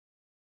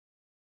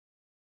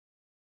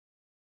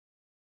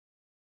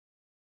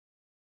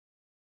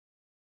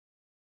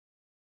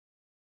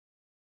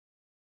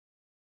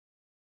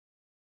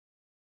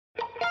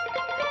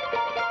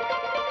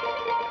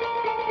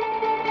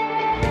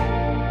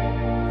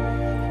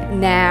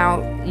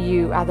Now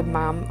you are the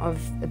mum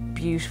of a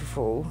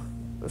beautiful,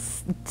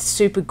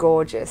 super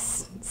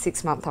gorgeous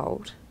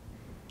 6-month-old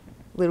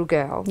little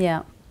girl.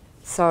 Yeah.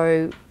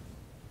 So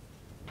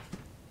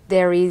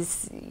there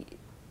is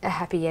a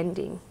happy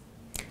ending.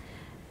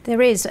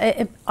 There is.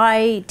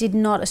 I did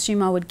not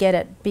assume I would get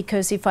it,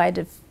 because if I'd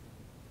have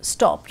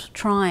stopped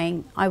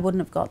trying, I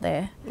wouldn't have got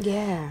there.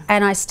 Yeah.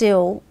 And I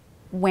still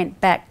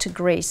went back to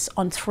Greece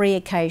on 3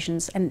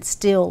 occasions and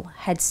still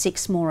had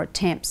 6 more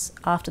attempts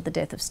after the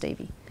death of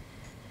Stevie.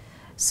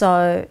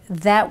 So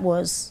that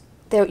was...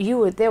 There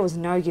was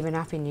no giving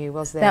up in you,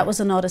 was there? That was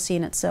an odyssey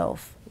in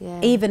itself, yeah.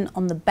 Even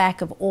on the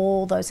back of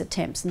all those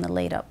attempts in the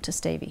lead up to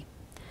Stevie.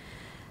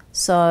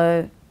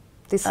 So...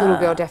 This little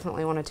girl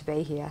definitely wanted to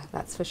be here,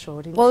 that's for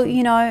sure, didn't she? Well,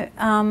 you know,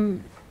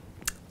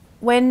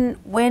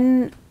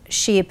 when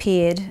she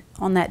appeared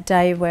on that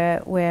day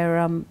where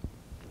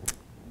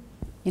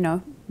you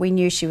know, we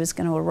knew she was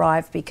going to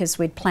arrive, because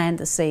we'd planned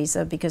the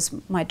Caesar, because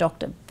my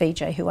doctor,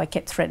 VJ, who I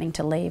kept threatening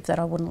to leave, that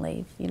I wouldn't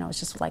leave, you know,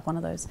 it's just like one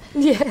of those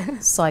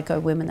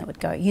psycho women that would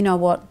go, you know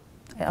what,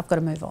 I've got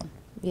to move on.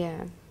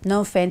 Yeah.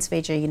 No offence,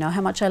 VJ, you know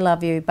how much I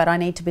love you, but I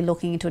need to be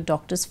looking into a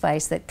doctor's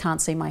face that can't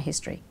see my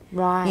history.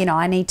 Right. You know,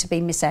 I need to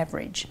be Miss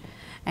Average.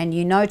 And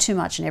you know too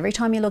much, and every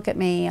time you look at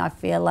me, I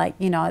feel like,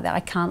 you know, that I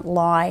can't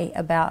lie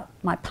about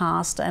my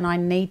past, and I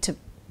need to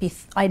be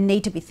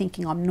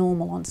thinking I'm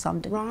normal on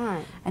some degree.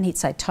 Right. And he'd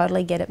say,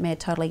 totally get it, Mare,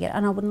 totally get it,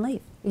 and I wouldn't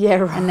leave. Yeah,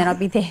 right. And then I'd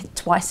be there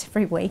twice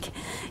every week,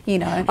 you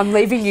know. I'm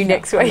leaving you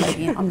next week.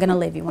 I'm going to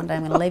leave you one day,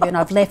 I'm going to leave you, and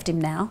I've left him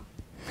now.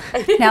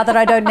 Now that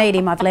I don't need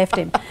him, I've left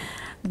him.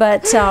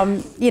 But,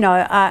 you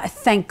know,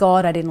 thank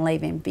God I didn't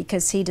leave him,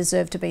 because he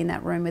deserved to be in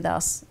that room with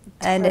us.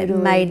 And totally.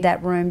 It made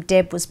that room,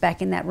 Deb was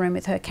back in that room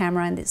with her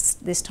camera, and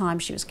this time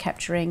she was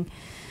capturing,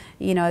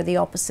 you know, the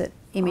opposite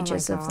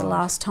images of the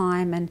last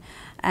time.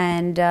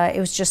 And it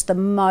was just the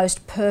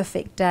most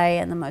perfect day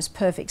and the most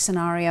perfect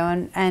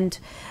scenario. And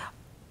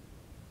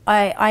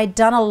I'd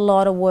done a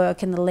lot of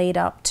work in the lead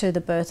up to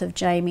the birth of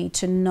Jamie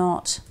to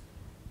not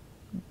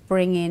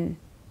bring in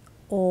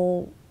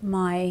all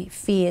my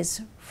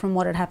fears from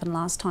what had happened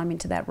last time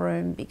into that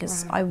room,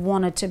 because I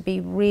wanted to be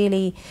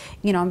really,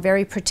 you know, I'm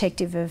very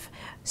protective of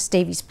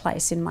Stevie's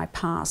place in my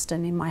past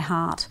and in my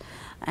heart,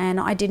 and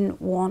I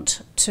didn't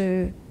want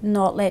to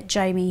not let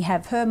Jamie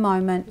have her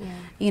moment.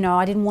 You know,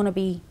 I didn't want to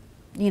be,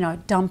 you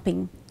know,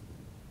 dumping.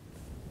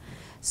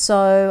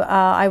 So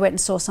I went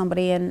and saw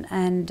somebody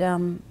and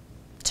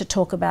to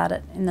talk about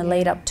it in the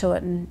lead up to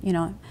it, and you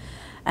know,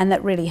 and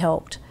that really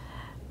helped.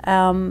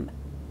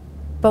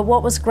 But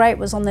what was great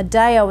was on the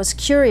day I was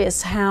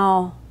curious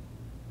how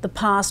the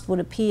past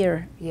would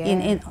appear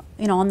in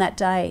you know, on that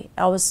day.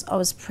 I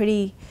was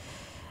pretty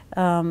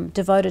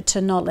devoted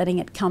to not letting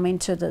it come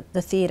into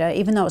the theatre,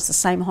 even though it's the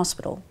same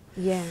hospital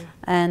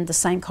and the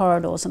same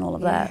corridors and all of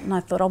that. And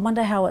I thought, I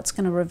wonder how it's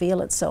going to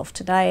reveal itself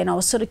today. And I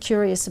was sort of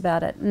curious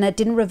about it. And it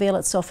didn't reveal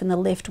itself in the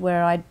lift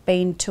where I'd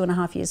been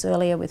 2.5 years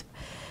earlier with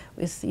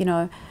you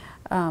know,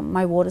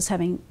 my waters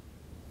having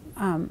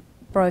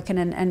broken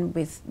and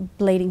with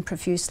bleeding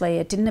profusely.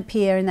 It didn't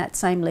appear in that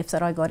same lift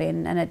that I got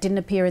in, and it didn't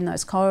appear in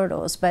those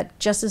corridors. But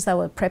just as they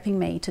were prepping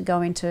me to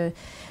go into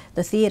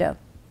the theatre,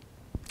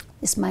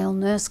 this male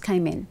nurse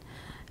came in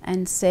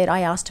and said, I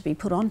asked to be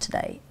put on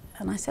today.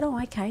 And I said,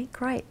 oh, okay,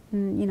 great.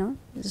 And you know,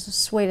 this is the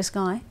sweetest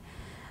guy.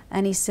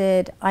 And he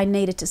said, I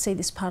needed to see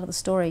this part of the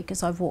story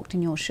because I've walked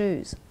in your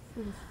shoes.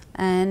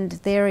 And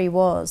there he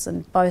was,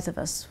 and both of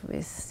us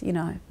with, you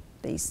know,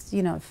 these,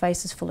 you know,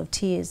 faces full of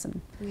tears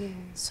and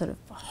sort of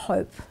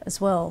hope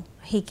as well.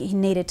 He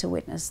needed to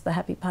witness the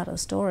happy part of the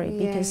story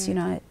because, you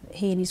know,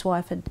 he and his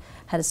wife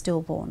had a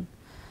stillborn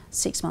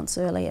 6 months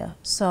earlier.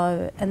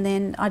 So, and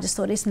then I just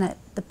thought, isn't that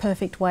the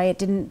perfect way? It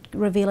didn't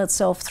reveal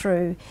itself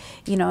through,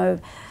 you know,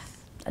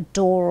 a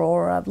door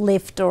or a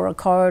lift or a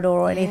corridor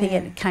or anything.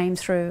 It came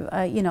through,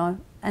 you know,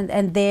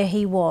 and there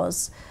he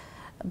was.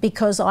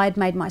 Because I'd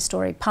made my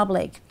story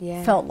public,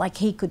 felt like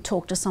he could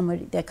talk to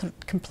somebody that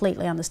could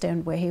completely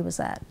understand where he was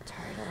at.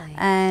 Totally.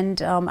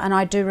 And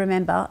I do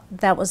remember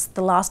that was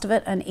the last of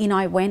it, and in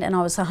I went, and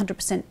I was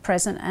 100%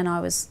 present, and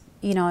I was,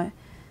 you know,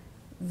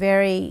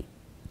 very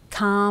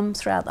calm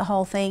throughout the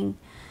whole thing,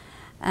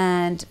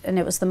 and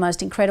it was the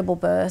most incredible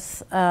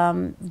birth,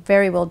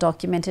 very well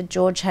documented.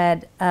 George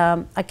had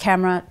a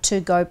camera,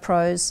 2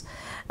 GoPros,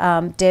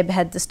 Deb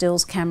had the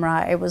stills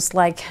camera. It was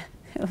like...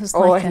 It was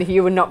like and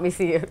you were not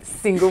missing a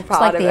single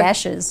part of it. It's like the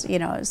ashes, you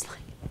know. It's like,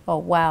 oh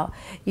wow,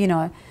 you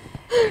know,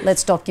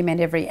 let's document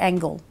every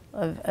angle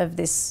of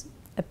this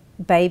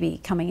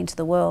baby coming into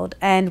the world.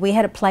 And we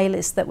had a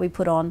playlist that we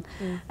put on,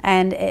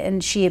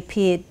 and she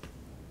appeared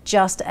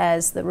just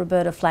as the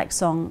Roberta Flack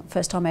song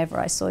 "First Time Ever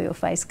I Saw Your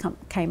Face"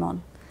 came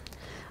on,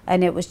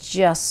 and it was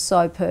just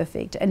so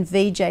perfect. And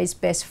VJ's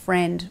best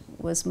friend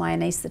was my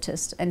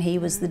anaesthetist, and he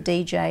was the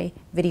DJ,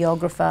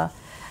 videographer.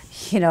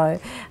 You know,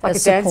 like a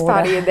dance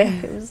party in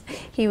there.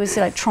 He was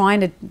like trying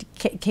to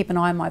keep an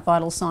eye on my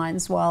vital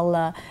signs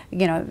while,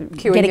 you know,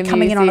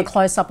 coming in on a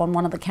close up on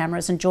one of the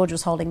cameras, and George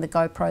was holding the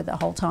GoPro the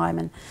whole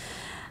time,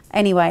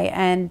 Anyway,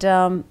 and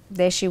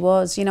there she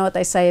was. You know what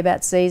they say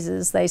about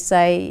Caesars? They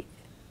say,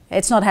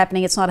 it's not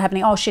happening, it's not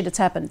happening. Oh shit, it's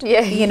happened.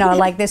 Yeah. You know,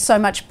 like there's so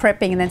much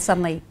prepping, and then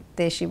suddenly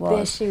there she was.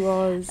 There she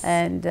was.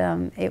 And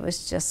it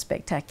was just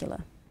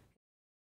spectacular.